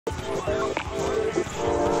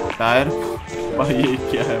Tyre भाई ये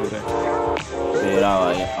क्या है उधर? तेरा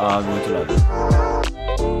भाई आग में चला दे।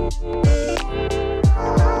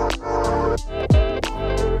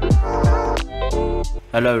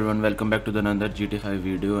 Hello everyone, welcome back to the another GT5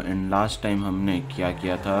 video. And last time हमने क्या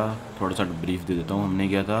किया था, थोड़ा सा ब्रीफ दे देता हूँ। हमने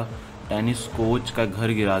किया था टेनिस कोच का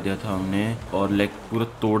घर गिरा दिया था हमने, और लाइक पूरा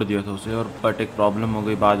तोड़ दिया था उसे। और बट एक प्रॉब्लम हो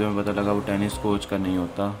गई, बाद में पता लगा वो टेनिस कोच का नहीं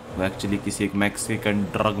होता, वो एक्चुअली किसी एक मैक्सिकन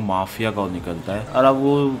ड्रग माफिया का निकलता है। और अब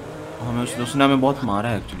वो हमें उसने हमें बहुत मारा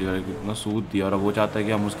है एक्चुअली, इतना सूद दिया। और अब वो चाहता है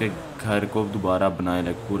कि हम उसके घर को दोबारा बनाए,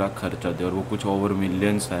 लाइक पूरा खर्चा दे, और वो कुछ ओवर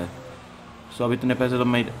मिलियंस है। सो अब इतने पैसे तो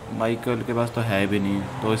माइकल के पास तो है भी नहीं।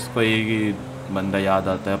 तो इसको एक ही बंदा याद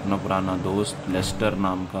आता है, अपना पुराना दोस्त लेस्टर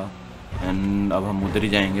नाम का। एंड अब हम उधर ही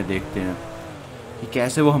जाएंगे, देखते हैं कि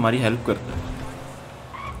कैसे वो हमारी हेल्प करता है।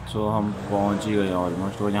 सो हम पहुंच ही गए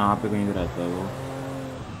ऑलमोस्ट। वो यहाँ पे कहीं रहता है वो।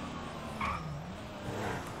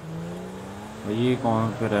 भाई ये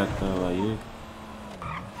कौन पे रहता है भाई? ये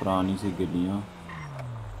पुरानी सी गलियाँ,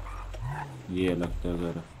 ये लगता है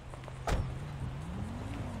घर।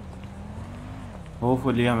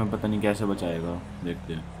 होपफुली हमें पता नहीं कैसे बचाएगा,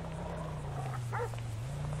 देखते हैं।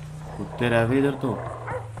 कुत्ते रह गए इधर तो।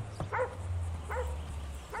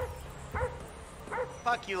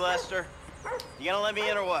 Fuck you, Lester. You gonna let me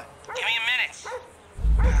in or what? Give me a minute.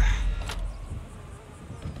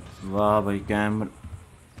 वाह भाई camera.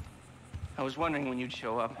 I was wondering when you'd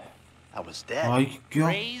show up. I was dead. भाई क्यों?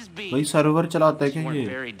 Praise be. भाई सर्वर चलाता है क्या You weren't ये?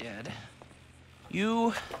 very dead. You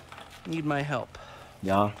need my help.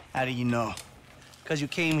 Yeah. How do you know? Because you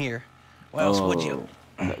came here. Why else would you?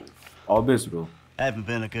 Obvious, bro. I haven't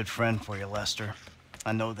been a good friend for you, Lester.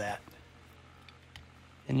 I know that.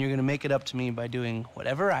 And you're gonna make it up to me by doing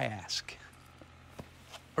whatever I ask.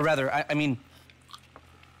 Or rather, I mean,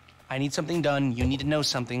 I need something done, you need to know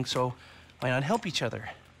something, so why not help each other?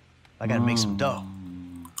 I gotta make some dough.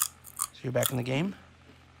 So you're back in the game?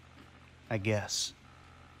 I guess.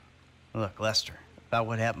 Look, Lester, about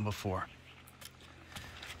what happened before.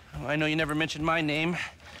 Oh, I know you never mentioned my name.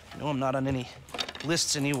 I know I'm not on any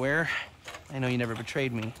lists anywhere. I know you never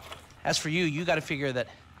betrayed me. As for you, you gotta figure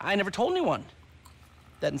that I never told anyone.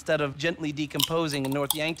 That instead of gently decomposing in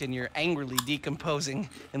North Yankton, you're angrily decomposing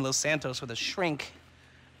in Los Santos with a shrink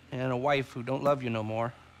and a wife who don't love you no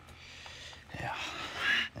more. Yeah,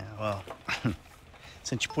 well,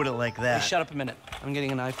 since you put it like Hey, that... shut up a minute. I'm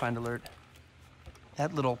getting an iFind alert.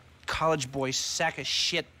 That little college boy sack of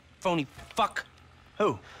shit, phony fuck.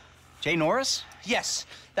 Who? Jay Norris? Yes,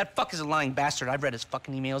 that fuck is a lying bastard. I've read his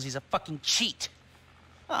fucking emails. He's a fucking cheat.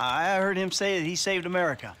 I heard him say that he saved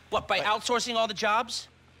America. What, by outsourcing all the jobs?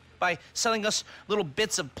 By selling us little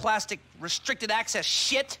bits of plastic restricted access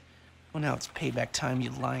shit? Well, now it's payback time,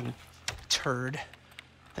 you lying turd.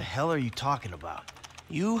 The hell are you talking about?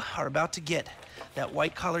 You are about to get that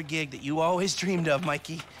white-collar gig that you always dreamed of,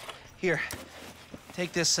 Mikey. Here,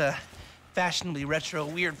 take this, fashionably retro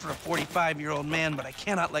weird for a 45-year-old man, but I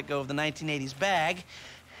cannot let go of the 1980s bag,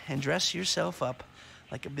 and dress yourself up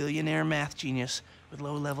like a billionaire math genius with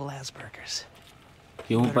low-level Asperger's.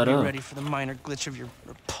 क्यों You better पर? be ready for the minor glitch of your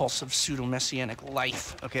repulsive pseudo-messianic life.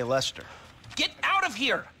 Okay, Lester. Get out of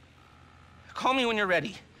here! Call me when you're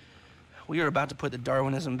ready. We are about to put the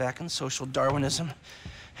Darwinism back in social Darwinism,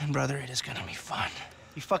 and brother, it is gonna be fun.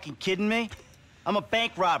 You fucking kidding me? I'm a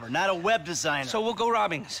bank robber, not a web designer. So we'll go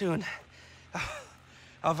robbing soon.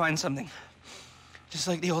 I'll find something. Just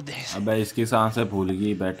like the old days. अबे इसकी सांसें भूल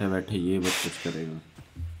गई, बैठे बैठे ये बस कुछ करेगा।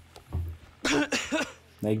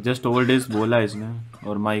 लाइक जस्ट ओल्ड इज बोला इसने,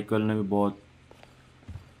 और माइकल ने भी बहुत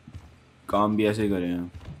काम भी ऐसे करे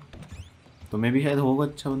हैं। तो मैं भी शायद होगा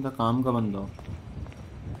अच्छा बंदा, काम का बंदा।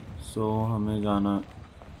 सो हमें जाना,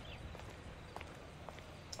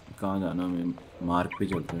 कहाँ जाना? हमें मार्क पे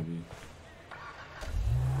चलते हैं अभी।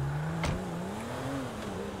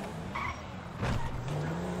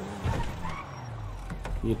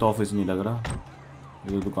 ये तो ऑफिस नहीं लग रहा,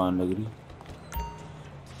 ये तो दुकान लग रही।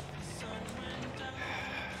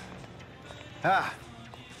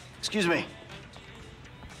 Excuse me.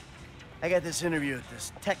 I got this interview at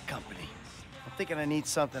this tech company. I'm thinking I need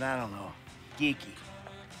something, I don't know, geeky,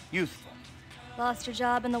 youthful. Lost your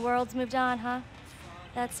job and the world's moved on, huh?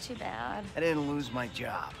 That's too bad. I didn't lose my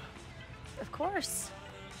job. Of course.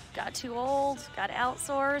 Got too old, got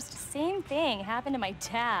outsourced. Same thing happened to my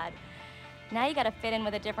dad. Now you gotta fit in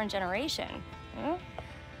with a different generation. Hmm?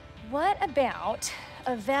 What about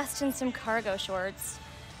a vest and some cargo shorts?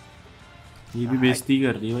 ये भी बेइज्जती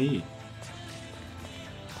कर रही है भाई।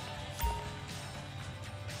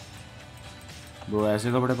 Bro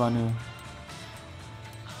ऐसे कपड़े पहने हो?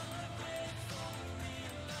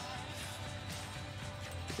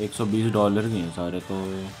 $120 के हैं सारे, तो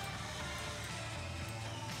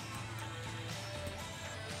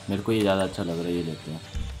मेरे को ये ज़्यादा अच्छा लग रहा है, ये लेते हैं।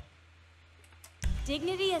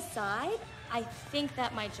 Dignity aside, I think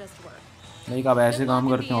that might just work. नहीं, आप ऐसे काम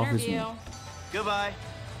करते हैं ऑफिस में? Goodbye.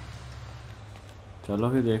 चलो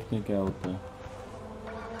फिर देखते हैं क्या होता है।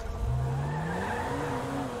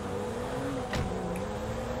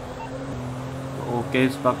 तो ओके,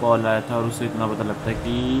 इसका कॉल आया था और उससे इतना पता लगता है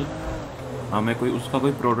कि हमें उसका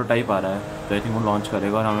कोई प्रोटोटाइप आ रहा है, तो आई थिंक वो लॉन्च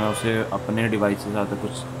करेगा और हमें उसे अपने डिवाइस के साथ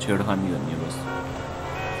कुछ छेड़खानी करनी है बस।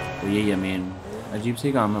 तो यही है मेन। अजीब से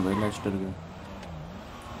ही काम है भाई लेस्टर के।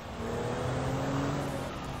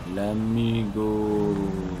 Let me go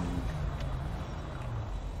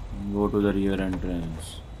to the rear entrance.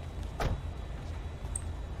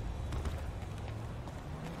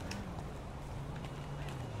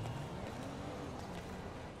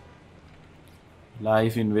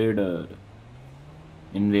 Life invader.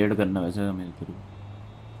 Invade करना वैसे हमें फिर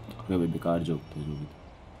कोई बेकार जोक थे जो भी।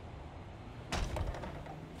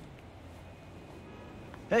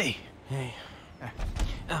 Hey. Hey.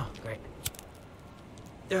 Oh, great.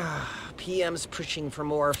 PM's pushing for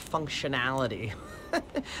more functionality.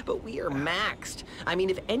 But we are maxed. I mean,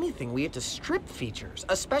 if anything, we have to strip features,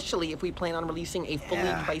 especially if we plan on releasing a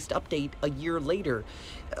fully priced update a year later.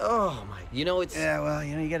 Oh my, it's... Yeah, well,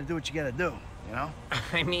 you gotta do what you gotta do, you know?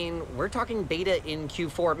 I mean, we're talking beta in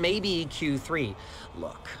Q4, maybe Q3.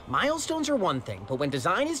 Look, milestones are one thing, but when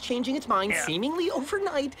design is changing its mind seemingly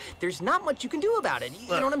overnight, there's not much you can do about it. You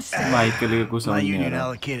know what I'm saying? My union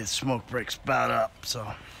allocated smoke breaks about up, so...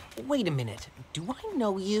 Wait a minute. Do I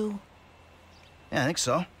know you? Yeah, I think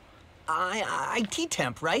so. IT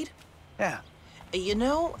temp, right? Yeah. You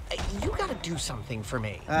gotta do something for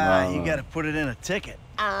me. You gotta put it in a ticket.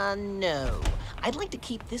 No. I'd like to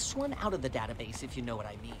keep this one out of the database, if you know what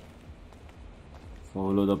I mean.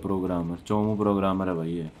 Follow the programmer. Chomu programmer है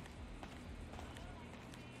भाई ये।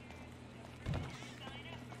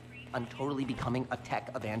 I'm totally becoming a tech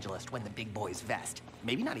evangelist when the big boys vest.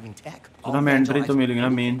 Maybe not even tech. तो हमें entry तो मिल गई ना,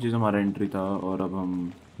 main चीज़ हमारा entry था और अब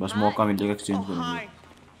हम बस मौका मिल जाएगा एक्सचेंज करने।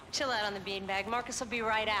 Chill out on the beanbag. Marcus will be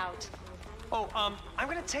right out. Oh, I'm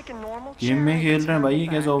gonna take a normal game में खेल रहे हैं भाई, ये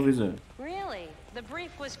कैसा ऑफिस है? Really? The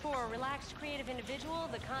brief was for a relaxed, creative individual,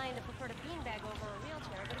 the kind that preferred a beanbag over a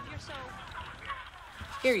wheelchair. But if you're so...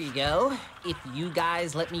 Here you go. If you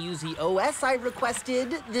guys let me use the OS I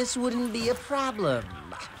requested, this wouldn't be a problem.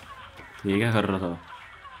 ये क्या कर रहा था?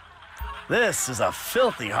 This is a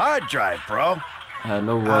filthy hard drive, bro.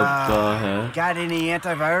 Hello, what the hell? Got any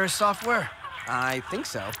antivirus software? I think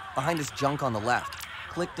so. Behind this junk on the left.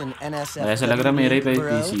 Clicked an NSF. ऐसा लग रहा है मेरा ही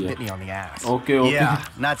PC है. Bit me on the ass. Okay. Yeah,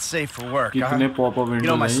 not safe for work. कितने pop-up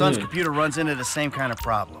windows my हैं son's ये? computer runs into the same kind of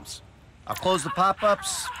problems. I'll close the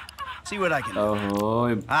pop-ups. See what I can do. Oh,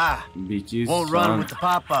 bitches. Won't run with the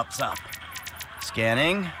pop-ups up.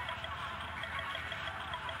 Scanning.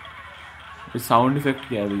 ये sound effect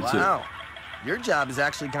क्या है पीछे? Wow. Your job is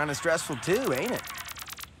actually kind of stressful too, ain't it?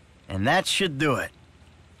 And that should do it.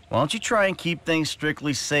 Why don't you try and keep things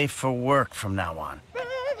strictly safe for work from now on?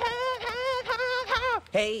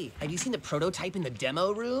 Hey, have you seen the prototype in the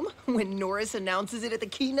demo room? When Norris announces it at the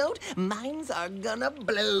keynote, minds are gonna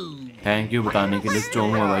blow. Thank you बताने के लिए।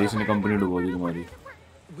 चोमू है भाई, इसने company डुबो दी तुम्हारी।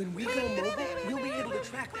 When we go mobile, we'll be able to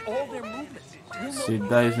track all their movements.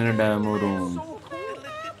 सीधा इसने डेमो रूम।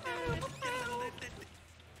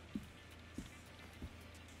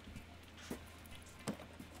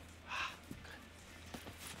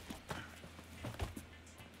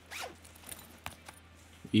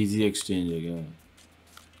 इजी एक्सचेंज है क्या?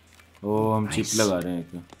 ओ, हम चिप लगा रहे हैं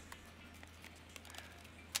क्या?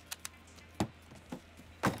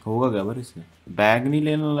 होगा क्या बार इससे? बैग नहीं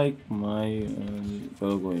लेना लाइक माय,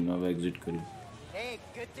 चलो कोई ना, अब एग्जिट करिए। Hey,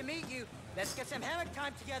 good to meet you. Let's get some hammock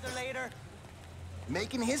time together later.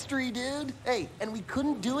 Making history, dude. Hey, and we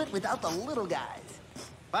couldn't do it without the little guys.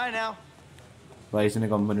 Bye now. भाई इसने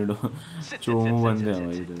company dough Chomu बंदे हैं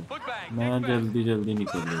भाई इधर। मैं जल्दी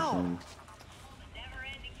निकल लेता हूँ।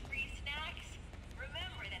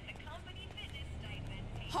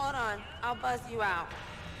 Hold on, I'll buzz you out.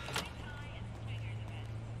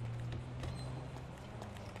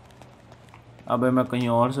 अबे मैं कहीं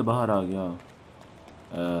और से बाहर आ गया।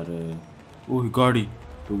 अरे ओह गाड़ी,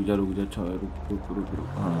 रुक जा अच्छा रुक।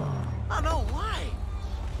 हाँ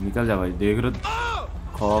निकल जा भाई, देख रहे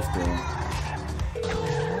खौफ को।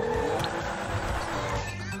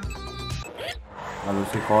 अब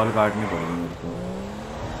उसे कॉल काटनी पड़ेगी मेरे को।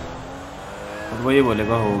 अब वो ये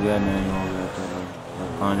बोलेगा हो गया नहीं हो गया, चलो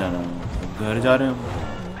कहाँ जाना है? घर जा रहे हैं हम।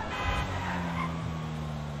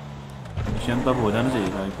 मिशन तो अब हो जाना चाहिए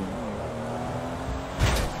था।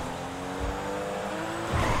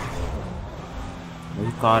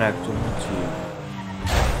 भाई कार एक्चुअल में अच्छी है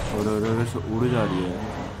और से उड़ जा रही है।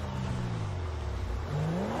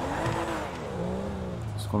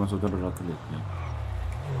 इसको मैं सोचा रख लेते हैं।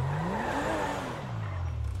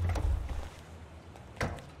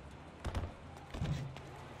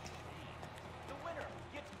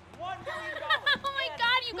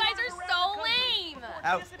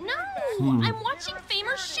 No, I'm watching Fame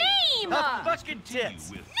or Shame. Fucking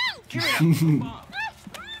tits. No. Give me that.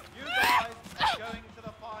 You guys are going to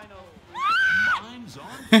the final. Mine's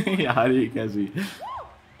on. यार ये कैसी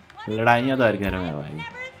लड़ाइयाँ तो हर घर में है भाई।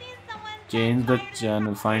 Change the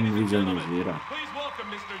channel, find visual news ये रहा। Please welcome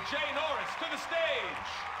Mr. Jay Norris to the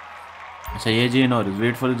stage. अच्छा ये Jay Norris,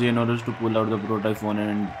 wait for Jay Norris to pull out the prototype phone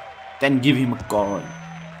and then give him a call.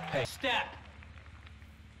 Hey, step.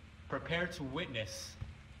 Prepare to witness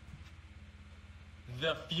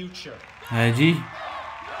the future. है जी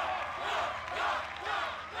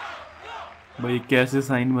भाई कैसे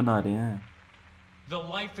sign बना रहे हैं? The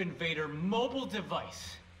Life Invader mobile device.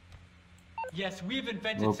 Yes, we've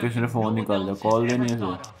invented वो किसने something phone no one निकाल दिया? else कॉल has देनी ever है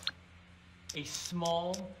thought of. A small,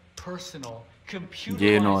 personal, Jay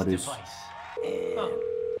computerized Norris. device. Oh,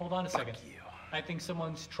 hold on a second. I think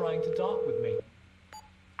someone's trying to talk with me.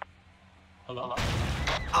 Hello?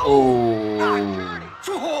 Oh.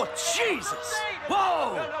 Oh, Jesus! Whoa!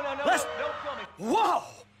 Let's... Whoa!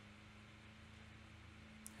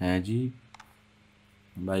 है जी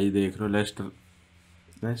भाई देख लो Lester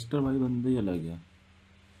भाई बंदा ही अलग है।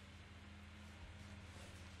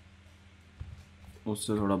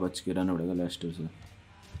 उससे थोड़ा बच के रहना पड़ेगा लेस्टर से।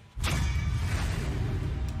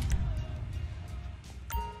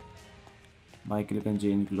 Michael can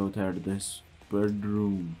change clothes at this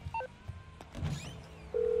bedroom.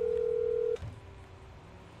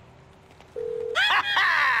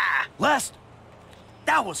 Lester,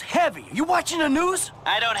 that was heavy. You watching the news?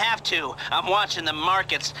 I don't have to. I'm watching the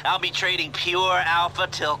markets. I'll be trading pure alpha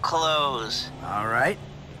till close. All right.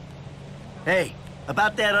 Hey,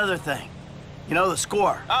 about that other thing. You know, the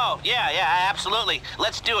score. Oh, yeah, absolutely.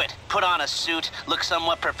 Let's do it. Put on a suit, look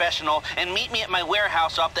somewhat professional, and meet me at my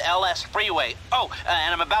warehouse off the LS freeway. Oh,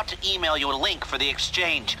 and I'm about to email you a link for the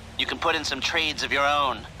exchange. You can put in some trades of your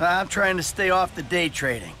own. I'm trying to stay off the day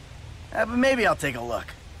trading. But maybe I'll take a look.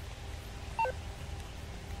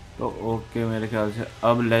 तो okay मेरे ख्याल से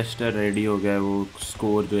अब Lester ready हो गया है। वो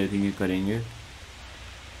score जो आई थिंक करेंगे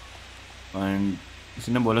एंड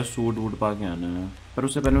इसने बोला सूट वूट पा के आना है, पर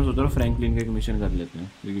उससे पहले मैं सोच रहा हूँ फ्रैंकलिन का एक मिशन कर लेते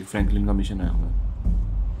हैं क्योंकि फ्रैंकलिन का मिशन आया हुआ है।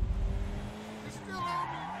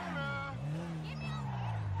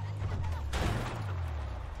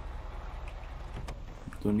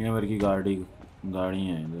 दुनिया भर की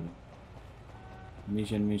गाड़ियाँ हैं इधर।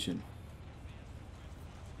 Mission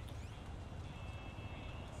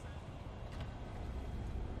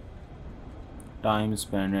time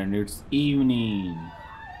spent and it's evening.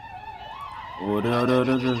 All our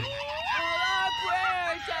prayers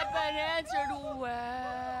have been answered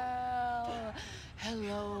well.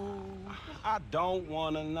 Hello. I don't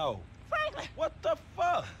want to know. Franklin! What the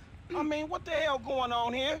fuck? I mean, what the hell going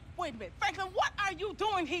on here? Wait a minute. Franklin, what are you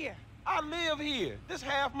doing here? I live here. This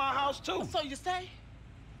half my house, too. So you say?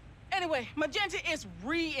 Anyway, Magenta is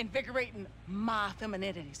reinvigorating my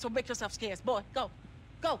femininity. So make yourself scarce. Boy, go.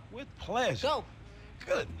 Go. With pleasure. Go.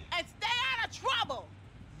 Goodness. And stay out of trouble.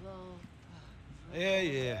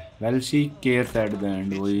 Yeah. well she cares at the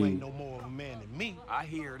end. You ain't no more of a man than me. I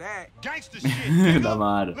hear that. Gangster shit.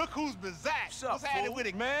 Lamar. Look who's bizarre. What's happening with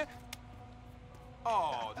it, man?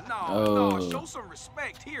 Oh, Oh. no. Show some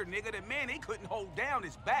respect here, nigga. That man, they couldn't hold down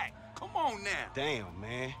his back. Come on now. Damn,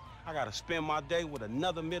 man. I gotta spend my day with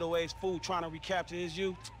another middle-aged fool trying to recapture his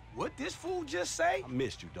youth. What this fool just say? I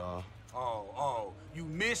missed you, dawg. Oh, you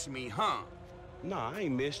miss me, huh? Nah, I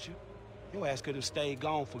ain't missed you. Your ass could have stayed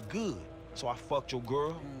gone for good. So I fucked your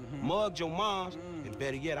girl, mugged your moms, and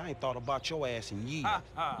better yet, I ain't thought about your ass in years.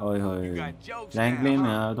 You got jokes Franklin,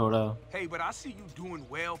 now, huh? thoda. Hey, but I see you doing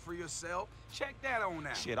well for yourself. Check that on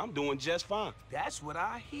out. Shit, I'm doing just fine. That's what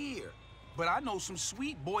I hear. But I know some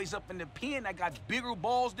sweet boys up in the pen that got bigger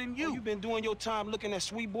balls than you. Oh, you been doing your time looking at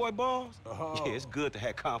sweet boy balls? Yeah, it's good to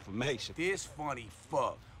have confirmation. This funny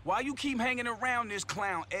fuck. Why you keep hanging around this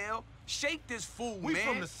clown, L? Shake this fool, We man.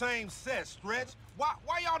 from the same set, Stretch.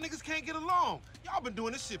 Why y'all niggas can't get along? Y'all been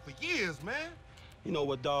doing this shit for years, man. You know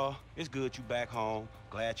what, dawg? It's good you back home.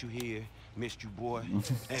 Glad you here. Missed you, boy.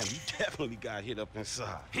 Damn, you definitely got hit up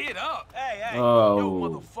inside. Hit up? Hey. Oh. Yo,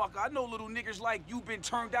 motherfucker, I know little niggas like you been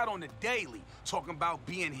turned out on the daily. Talking about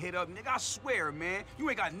being hit up, nigga, I swear, man. You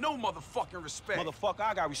ain't got no motherfucking respect. Motherfucker,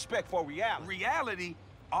 I got respect for reality. Reality?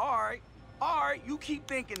 All right. All right, you keep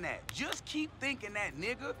thinking that. Just keep thinking that,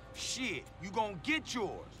 nigga. Shit, you gonna get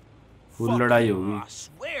yours. Full लड़ाई होगी. I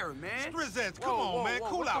swear, man. Strizzettes, come on, man.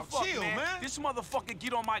 Cool out, chill, man. This motherfucker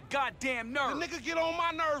get on my goddamn nerves. The nigga get on my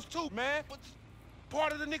nerves too, man.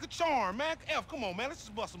 Part of the nigga charm, man. F, come on, man. Let's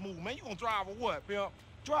just bust a move, man. You gonna drive or what, pimp?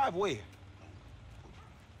 Drive where?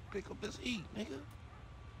 Pick up this heat, nigga.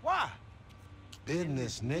 Why?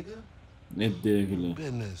 Business, nigga.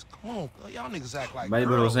 Business. Come on, y'all niggas act like भाई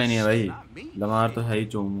भरोसा ही नहीं है भाई. Lamar तो है ही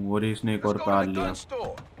चोमू और इसने एक और कार लिया.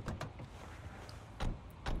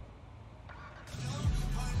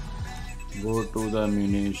 Go to the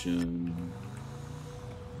ammunition.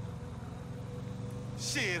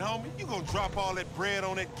 Shit, homie, you gonna drop all that bread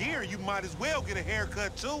on that gear, you might as well get a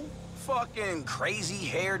haircut too. Fucking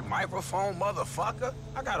crazy-haired microphone motherfucker.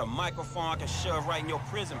 I got a microphone I can shove right in your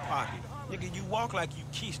prison pocket. Nigga, you walk like you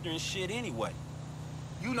keister and shit anyway.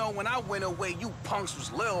 You know, when I went away, you punks was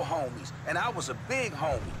little homies, and I was a big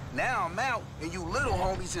homie. Now I'm out, and you little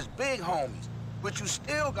homies is big homies. But you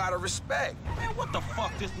still gotta respect. Man, what the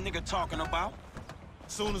fuck this nigga talking about?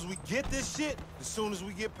 As soon as we get this shit, as soon as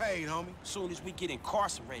we get paid, homie. As soon as we get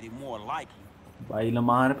incarcerated, more likely. भाई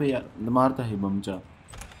Lamar पे यार Lamar तो है बमचा.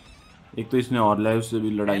 एक तो इसने और live से भी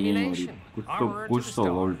लड़ाइयाँ हो रही. कुछ तो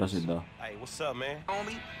होगा उल्टा सीधा. Hey, what's up, man?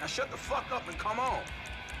 Homie, now shut the fuck up and come on.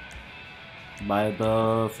 Buy the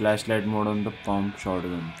flashlight mode on the pump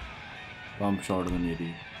shotgun. Pump shotgun ये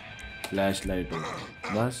रही. Flashlight हो.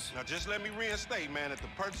 बस. Now just let me reinstate, man, that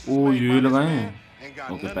the purchase ओ ये लगाए हैं.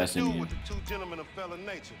 Okay पैसे नहीं है.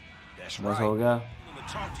 बस हो गया.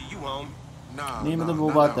 नहीं मतलब वो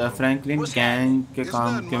बात है फ्रैंकलिन गैंग के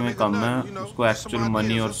काम के में कम है. उसको एक्चुअल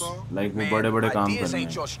मनी और लाइक वो बड़े-बड़े काम करने हैं.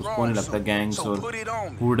 उसको नहीं लगता गैंग्स और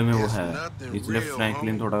हुड में वो है. इसलिए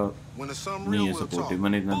फ्रैंकलिन थोड़ा नहीं है सपोर्टिव.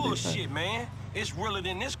 मैंने इतना देखा है. It's realer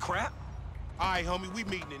than this crap. All right, homie, we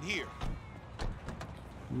meeting in here.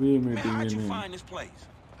 We meeting in here. How'd you find this place?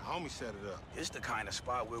 Homie set it up. It's the kind of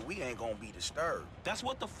spot where we ain't gonna be disturbed. That's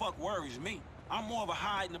what the fuck worries me. I'm more of a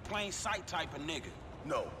hide in the plain sight type of nigga.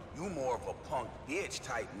 No, you more of a punk bitch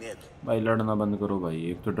type nigga. भाई लड़ना बंद करो भाई.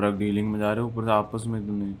 एक तो drug dealing में जा रहे हो ऊपर से आपस में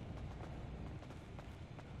तुम नहीं.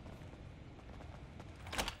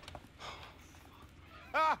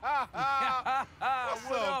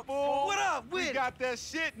 What's up, fool? What up, we got that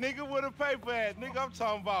shit, nigga. Where the paper at, nigga? I'm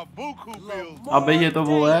talking about buku bills. अबे ये तो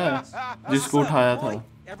वो है जिसको उठाया था.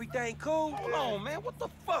 Everything cool? Hold on, man. What the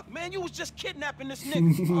fuck, man? You was just kidnapping this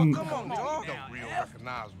nigga. Oh, come on, dog. Don't real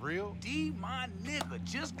recognize real. D, my nigga,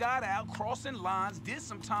 just got out crossing lines, did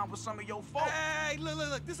some time with some of your folks. Hey,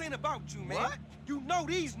 look. This ain't about you, man. What? You know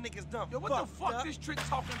these niggas done. Yo, what the fuck this trick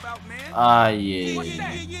talking about, man? Ah, yeah. What's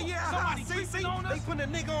that? Yeah. Somebody creeping on us? They put a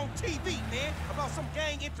nigga on TV, man, about some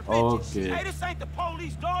gang intervention. Okay. Hey, this ain't the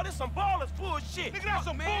police, dog. This some ballers bullshit. Nigga, that's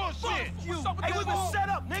some bullshit. Fuck you. Hey, we been set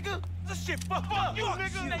up, nigga. This shit fucked up. You, nigga.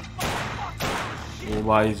 ओ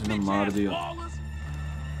भाई इसने मार दिया.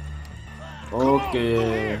 Okay.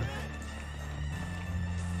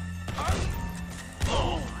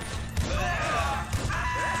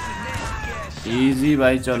 Easy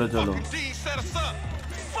भाई चलो.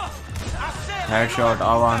 Headshot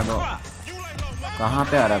आवाज दो. कहाँ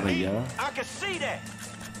पे आ रहा है भैया?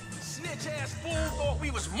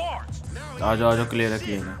 आ जाओ क्लियर है.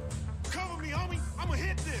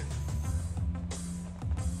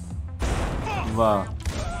 वाह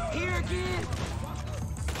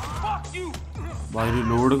भाई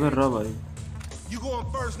रिलोड कर रहा भाई.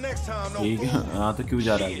 ठीक है यहाँ तो क्यों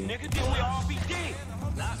जा रहा है?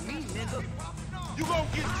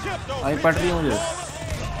 भाई पट रही मुझे.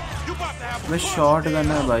 मैं शॉट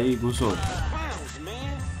गन है भाई. घुसो.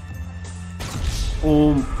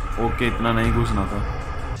 ओके इतना नहीं घुसना था.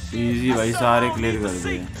 इजी भाई सारे क्लियर कर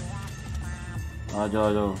दिए. आ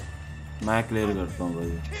जाओ. मैं क्लियर करता हूँ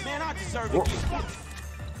भाई.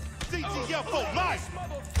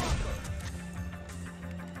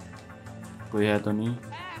 कोई है तो नहीं.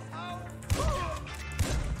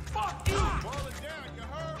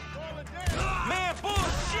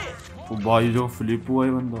 वो भाई जो फ्लिप हुआ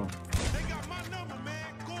है बंदा.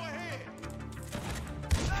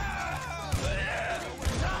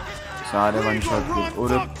 सारे वन शॉट के. और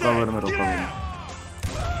कवर में रोका मैंने.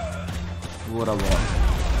 वो रहा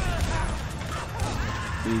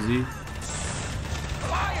easy.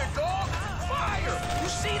 Fire, dog! Fire! You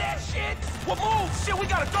see that shit? Well, move! Shit, we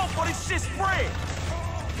gotta go for this shit spread.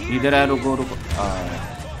 इधर है. रुको.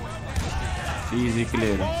 Easy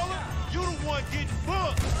clear. You the one getting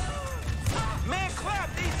booked. Man, clap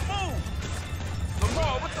these fools.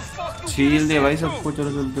 Lamar, what the fuck you? शील दे भाई सबको.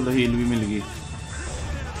 चलो heal भी मिल गई.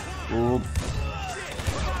 ओ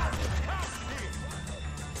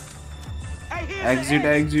exit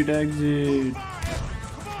exit exit.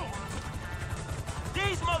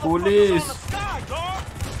 Police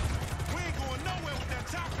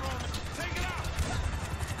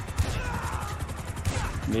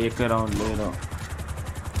लेकर रहा हूँ, ले रहा हूँ।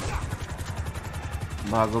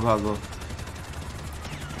 भागो भागो,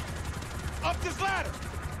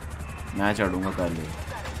 मैं चढ़ूंगा पहले।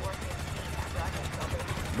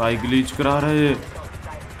 भाई ग्लिच करा रहे,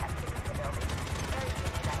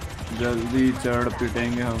 जल्दी चढ़,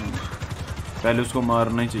 पिटेंगे हम। पहले उसको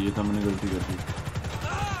मारना ही चाहिए था, मैंने गलती कर दी।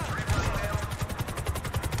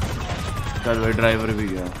 चल भाई, ड्राइवर भी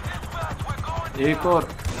गया। एक और,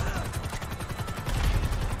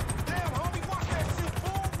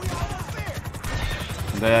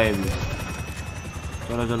 गया ये भी।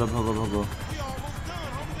 चलो चलो, भगो भगो,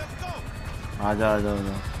 आजा आजा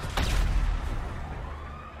आजा।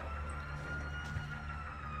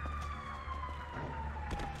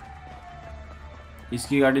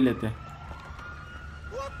 इसकी गाड़ी लेते हैं।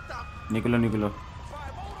 निकलो निकलो।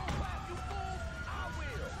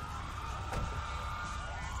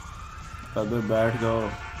 अबे बैठ जाओ।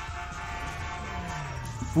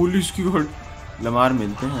 पुलिस की गाड़ी, लमार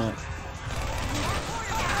मिलते हैं।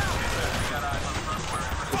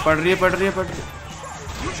 पड़ रही है पड़ रही है पड़ रही है।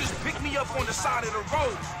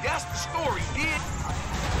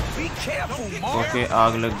 ओके,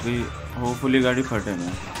 आग लग गई। होपफुली गाड़ी फटे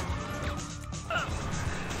ना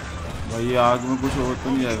भाई। ये आग में कुछ हो तो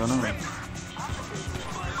नहीं जाएगा ना?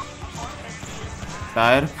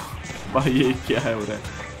 टायर भाई, ये क्या है हो रहा है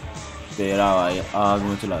तेरा भाई? आग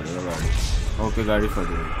में चला देगा गाड़ी। ओके, गाड़ी फट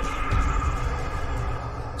गई।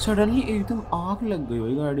 सडनली एकदम आग लग गई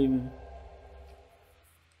भाई गाड़ी में।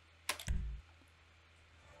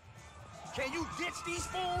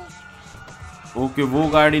 ओके, वो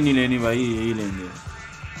गाड़ी नहीं लेनी भाई, यही लेंगे।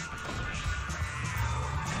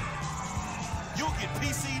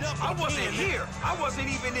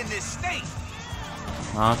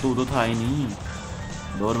 हाँ, तू तो था ही नहीं।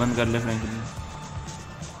 डोर बंद कर ले फ्रैंकलिन।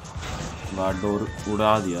 बाहर डोर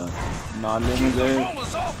उड़ा दिया, नाले में गए।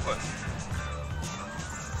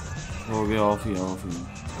 हो गया of he of he.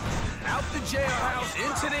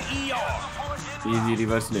 Easy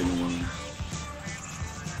reverse ले लूंगा मैं।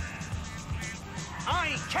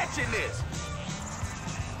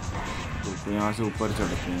 तो यहाँ से ऊपर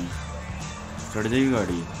चढ़ते हैं। चढ़ जाएगी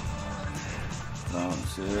गाड़ी आराम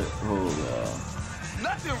से। हो गया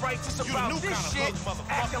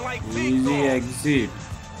इजी एग्जिट।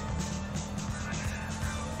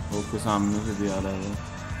 ओके, सामने से भी आ रहा है।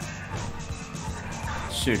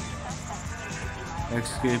 शिट,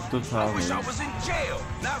 एस्केप तो था भाई।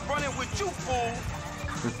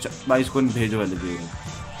 तो भाई इसको भेजो वाले दिएगा।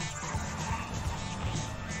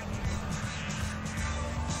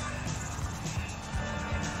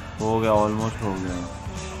 हो गया, ऑलमोस्ट हो गया,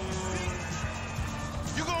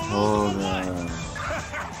 हो गया।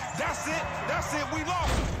 That's it, we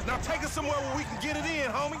lost. Now take us somewhere where we can get it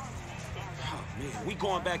in, homie. Oh, man, we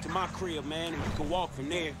going back to my crib, man, and you can walk from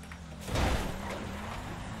there.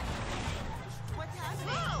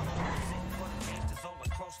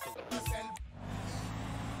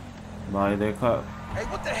 भाई देखा। Hey,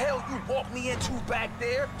 what the hell you walked me into back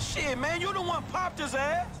there? Shit, man, you the one popped his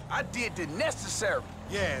ass. I did the necessary.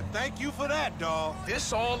 Yeah, thank you for that, dawg. This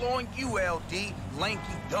all on you, LD,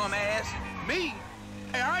 lanky dumbass. Me?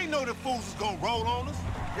 Hey, I ain't know the fools was gonna roll on us.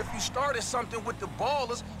 If you started something with the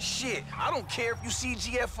ballers, shit, I don't care if you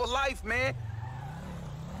CGF for life, man.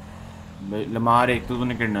 Lamar एक तो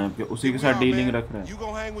तूने kidnap किया, उसी के साथ dealing रख रहा है। You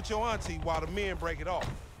gonna hang with your auntie while the men break it off.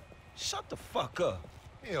 Shut the fuck up.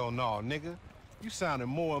 Hell no, nigga. You sounding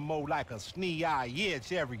more and more like a snee-eye itch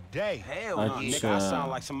every day. Hell no, nigga. I sound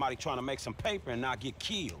like somebody trying to make some paper and not get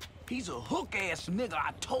killed. He's a hook-ass nigga,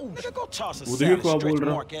 I told you. Nigga, go toss a salad, stretch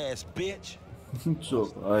mark ass bitch. So,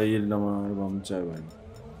 I Lamar बमचा है भाई।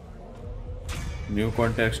 New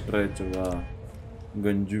context रहेगा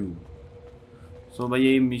Ganju. So भाई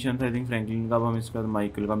ये mission था I think Franklin का। अब हम इसका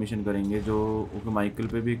माइकल का मिशन करेंगे। जो ओके, माइकल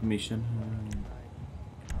पे भी एक मिशन है।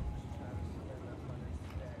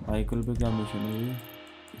 माइकल पे क्या मिशन है ये?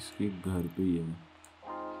 इसके घर पे ही है।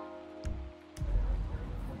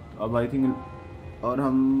 अब आई थिंक और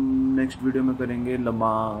हम नेक्स्ट वीडियो में करेंगे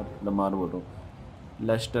लमार बोल रहा हूँ,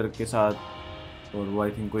 लेस्टर के साथ। और वो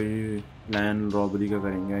आई थिंक कोई प्लान रॉबरी का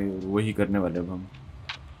करेंगे और वही करने वाले अब हम।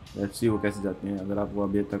 लेट्स सी वो कैसे जाते हैं। अगर आपको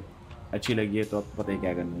अभी तक अच्छी लगी है तो आपको पता है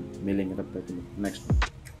क्या करना है। मिलेंगे तब तक नेक्स्ट।